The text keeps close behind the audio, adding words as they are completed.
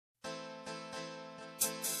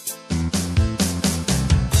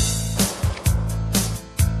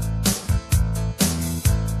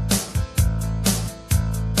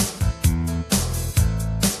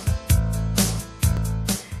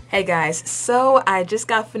Hey guys, so I just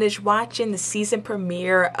got finished watching the season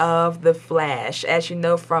premiere of The Flash. As you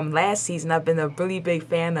know from last season, I've been a really big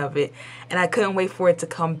fan of it, and I couldn't wait for it to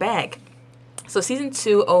come back. So season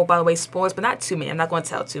 2, oh, by the way, spoilers, but not too many. I'm not going to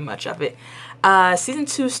tell too much of it. Season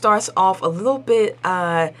 2 starts off a little bit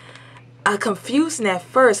confusing at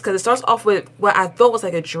first, because it starts off with what I thought was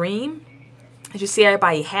like a dream. You see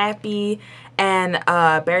everybody happy, and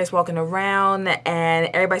Barry's walking around, and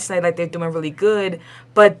everybody's saying like they're doing really good,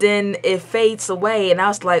 but then it fades away, and I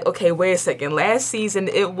was like, okay, wait a second. Last season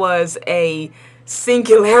it was a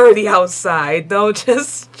singularity outside. Don't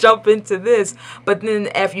just jump into this. But then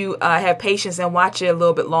if you have patience and watch it a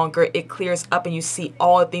little bit longer, it clears up, and you see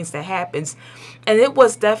all the things that happens, and it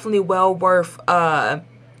was definitely well worth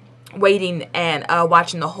waiting and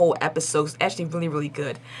watching the whole episode. It's actually really, really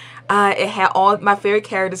good. It had all my favorite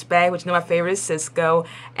characters back, which you know my favorite is Cisco,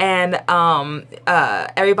 and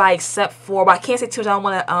everybody except for, but I can't say too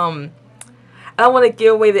much. I don't want to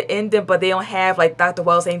give away the ending, but they don't have, like, Dr.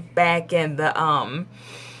 Wells ain't back, and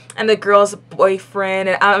the girl's boyfriend,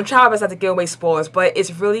 and I'm trying my best not to give away spoilers, but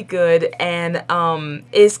it's really good, and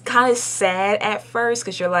it's kind of sad at first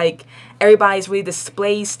because you're like, everybody's really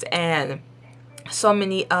displaced, and so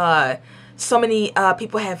many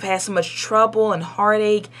people have had so much trouble and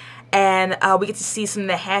heartache, and we get to see something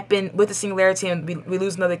that happened with the singularity, and we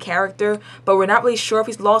lose another character, but we're not really sure if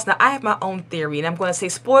he's lost. Now, I have my own theory, and I'm going to say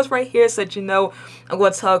spoilers right here so that you know. I'm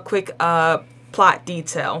going to tell a quick plot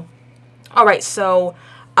detail. Alright, so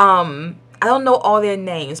I don't know all their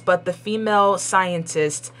names, but the female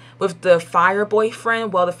scientist with the fire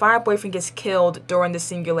boyfriend, well, the fire boyfriend gets killed during the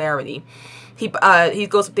singularity. He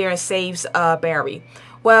goes up there and saves Barry.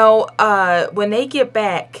 Well, when they get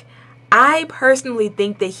back, I personally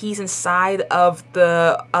think that he's inside of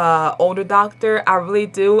the older doctor. I really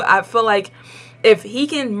do. I feel like if he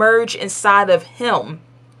can merge inside of him,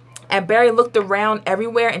 and Barry looked around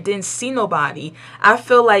everywhere and didn't see nobody, I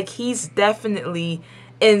feel like he's definitely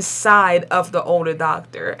inside of the older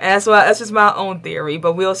doctor. And that's just my own theory,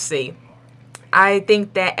 but we'll see. I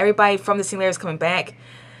think that everybody from the singularity is coming back.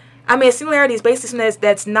 I mean, a singularity is basically something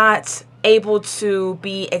that's not able to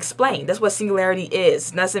be explained. That's what singularity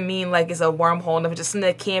is. It doesn't mean like it's a wormhole, it's just something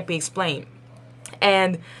that can't be explained.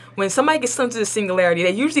 And when somebody gets sent to the singularity,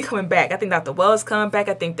 they're usually coming back. I think Dr. Wells is coming back.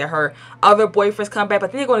 I think that her other boyfriend's coming back. But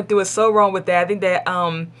I think they're going to do it so wrong with that. I think that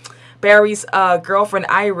Barry's girlfriend,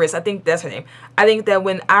 Iris, I think that's her name. I think that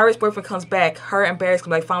when Iris' boyfriend comes back, her and Barry's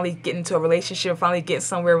going to like finally get into a relationship, finally get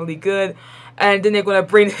somewhere really good. And then they're going to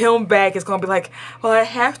bring him back. It's going to be like, well, I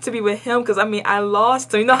have to be with him because, I mean, I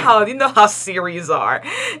lost him. You know how series are.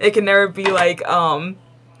 It can never be like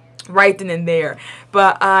right then and there.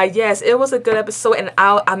 But yes, it was a good episode, and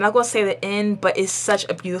I'm not going to say the end, but it's such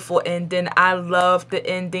a beautiful ending. I love the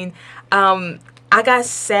ending. I got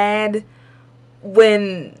sad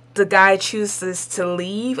when the guy chooses to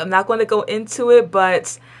leave. I'm not going to go into it,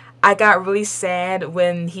 but I got really sad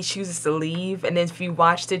when he chooses to leave, and then if you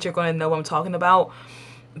watched it, you're going to know what I'm talking about.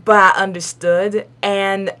 But I understood,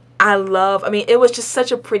 and I mean, it was just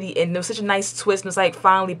such a pretty ending. It was such a nice twist, and it's like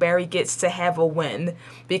finally Barry gets to have a win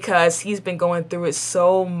because he's been going through it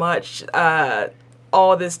so much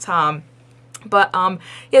all this time. But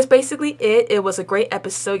yes, basically it was a great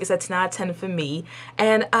episode. I guess that's 10 out of 10 for me.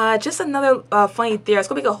 And just another funny theory. I was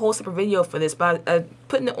gonna make a whole separate video for this, but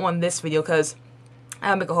putting it on this video because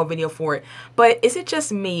I'll make a whole video for it. But is it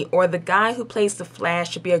just me, or the guy who plays the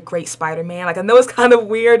Flash should be a great Spider-Man? Like, I know it's kind of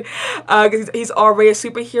weird because he's already a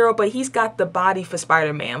superhero, but he's got the body for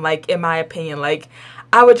Spider-Man, like, in my opinion. Like,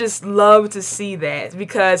 I would just love to see that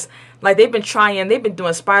because, like, they've been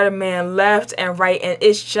doing Spider-Man left and right, and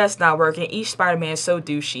it's just not working. Each Spider-Man is so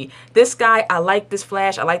douchey. This guy, I like this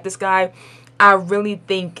Flash. I like this guy. I really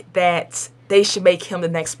think that they should make him the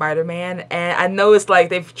next Spider-Man. And I know it's like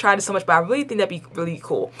they've tried it so much, but I really think that'd be really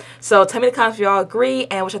cool. So tell me in the comments if y'all agree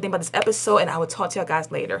and what y'all think about this episode, and I will talk to y'all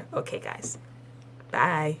guys later. Okay, guys.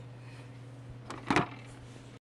 Bye.